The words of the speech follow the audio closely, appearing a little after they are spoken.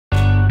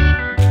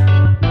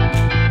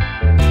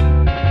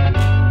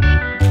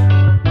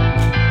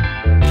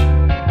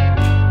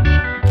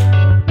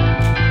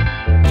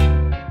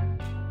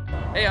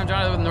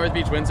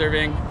beach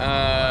windsurfing.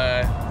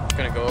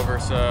 Gonna go over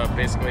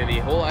basically the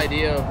whole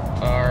idea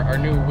of our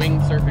new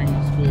windsurfing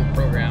school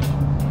program.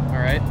 All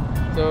right.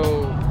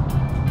 So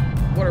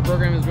what our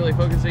program is really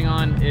focusing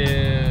on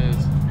is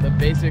the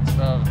basics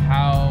of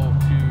how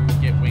to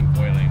get wing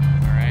foiling.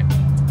 All right.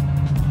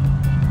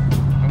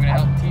 I'm gonna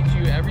help teach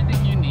you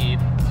everything you need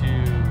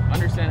to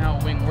understand how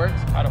a wing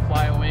works, how to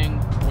fly a wing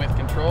with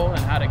control, and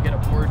how to get a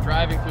board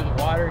driving through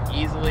the water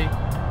easily,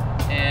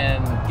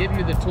 and give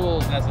you the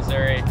tools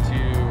necessary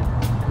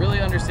to really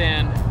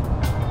understand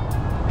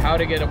how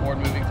to get a board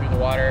moving through the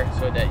water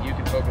so that you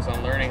can focus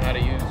on learning how to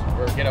use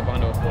or get up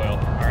onto a foil.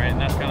 All right,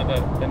 and that's kind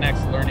of the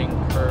next learning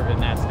curve in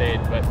that stage.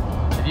 But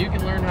if you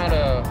can learn how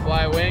to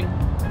fly a wing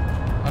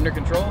under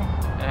control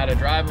and how to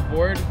drive a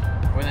board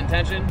with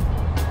intention,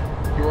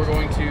 you are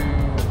going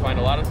to find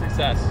a lot of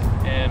success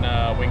in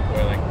wing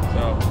foiling.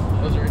 So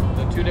those are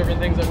the two different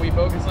things that we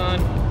focus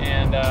on,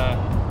 and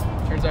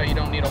turns out you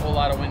don't need a whole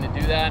lot of wind to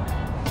do that.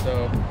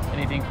 So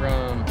anything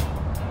from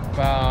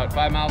about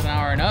 5 miles an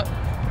hour and up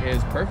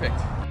is perfect.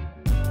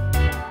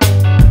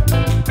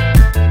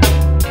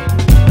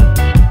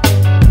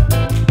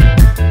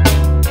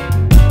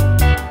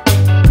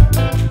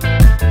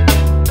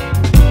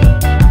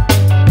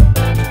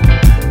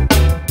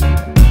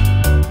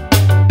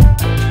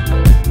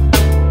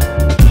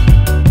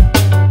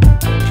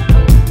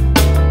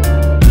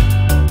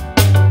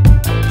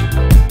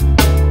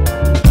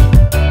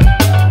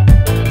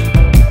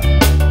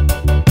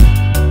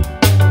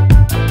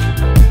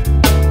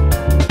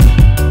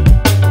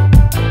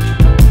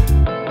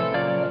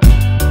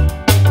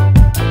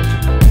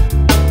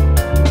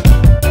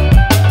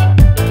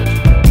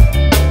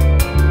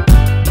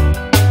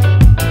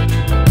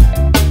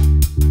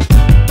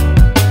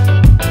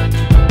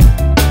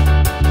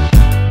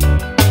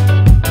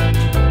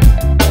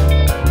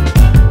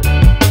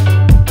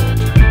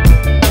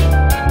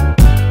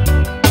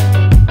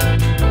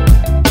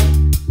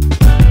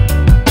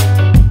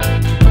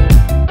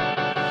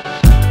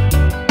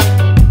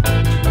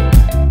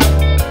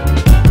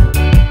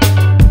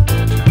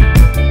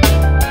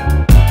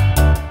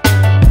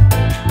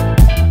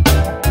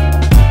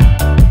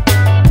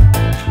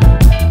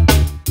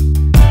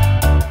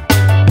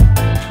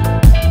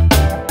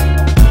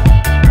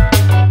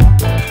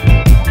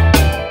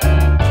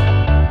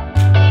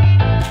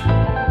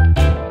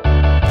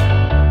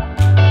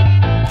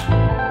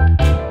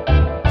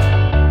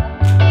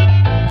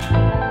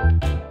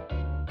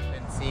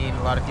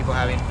 A lot of people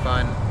having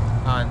fun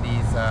on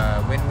these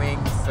wind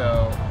wings,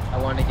 so I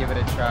wanted to give it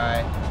a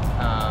try.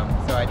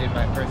 So I did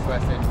my first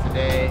lesson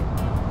today,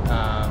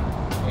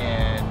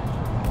 and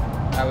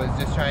I was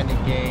just trying to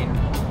gain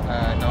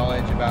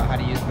knowledge about how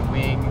to use the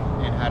wing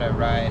and how to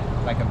ride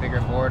like a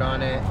bigger board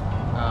on it.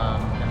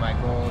 And my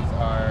goals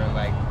are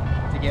like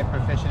to get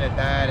proficient at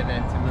that, and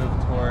then to move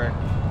toward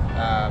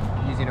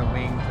using a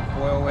wing to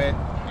foil with,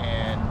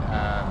 and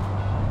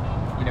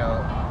you know,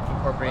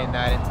 incorporating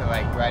that into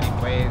like riding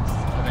waves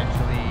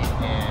eventually,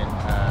 and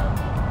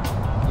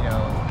you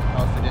know,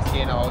 also just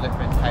getting all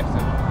different types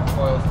of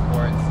foil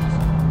sports.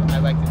 I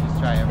like to just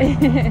try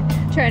everything.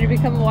 Trying to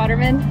become a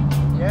waterman?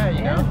 Yeah,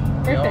 you know,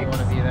 we all want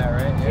to be that,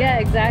 right? Yeah,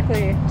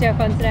 exactly. Did you have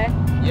fun today?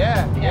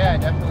 Yeah,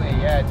 definitely.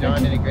 Yeah,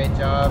 John did a great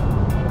job,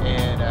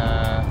 and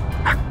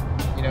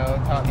you know,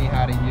 taught me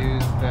how to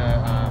use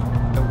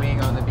the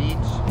wing on the beach,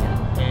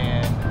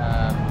 and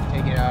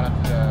taking it out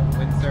onto the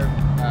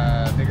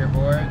windsurf bigger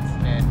boards,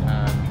 and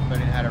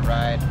learning how to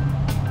ride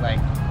like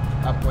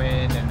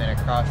upwind and then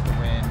across the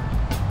wind.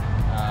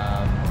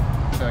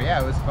 So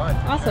yeah, it was fun.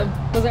 Awesome.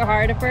 Sure. Was it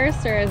hard at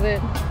first, or is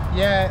it?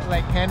 Yeah,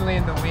 like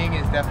handling the wing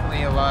is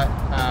definitely a lot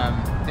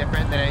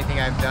different than anything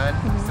I've done.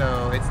 Mm-hmm.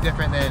 So it's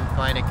different than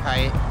flying a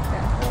kite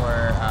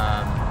or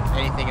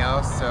anything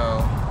else.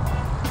 So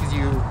because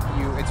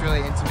it's really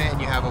intimate, and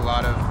you have a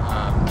lot of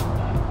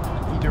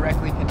you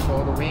directly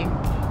control the wing.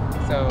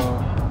 So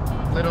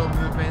little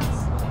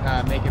movements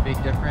make a big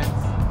difference,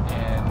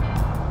 and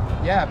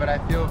yeah, but I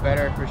feel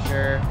better for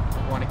sure.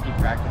 Want to keep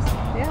practicing.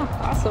 Yeah,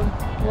 awesome.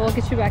 We'll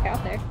get you back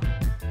out there.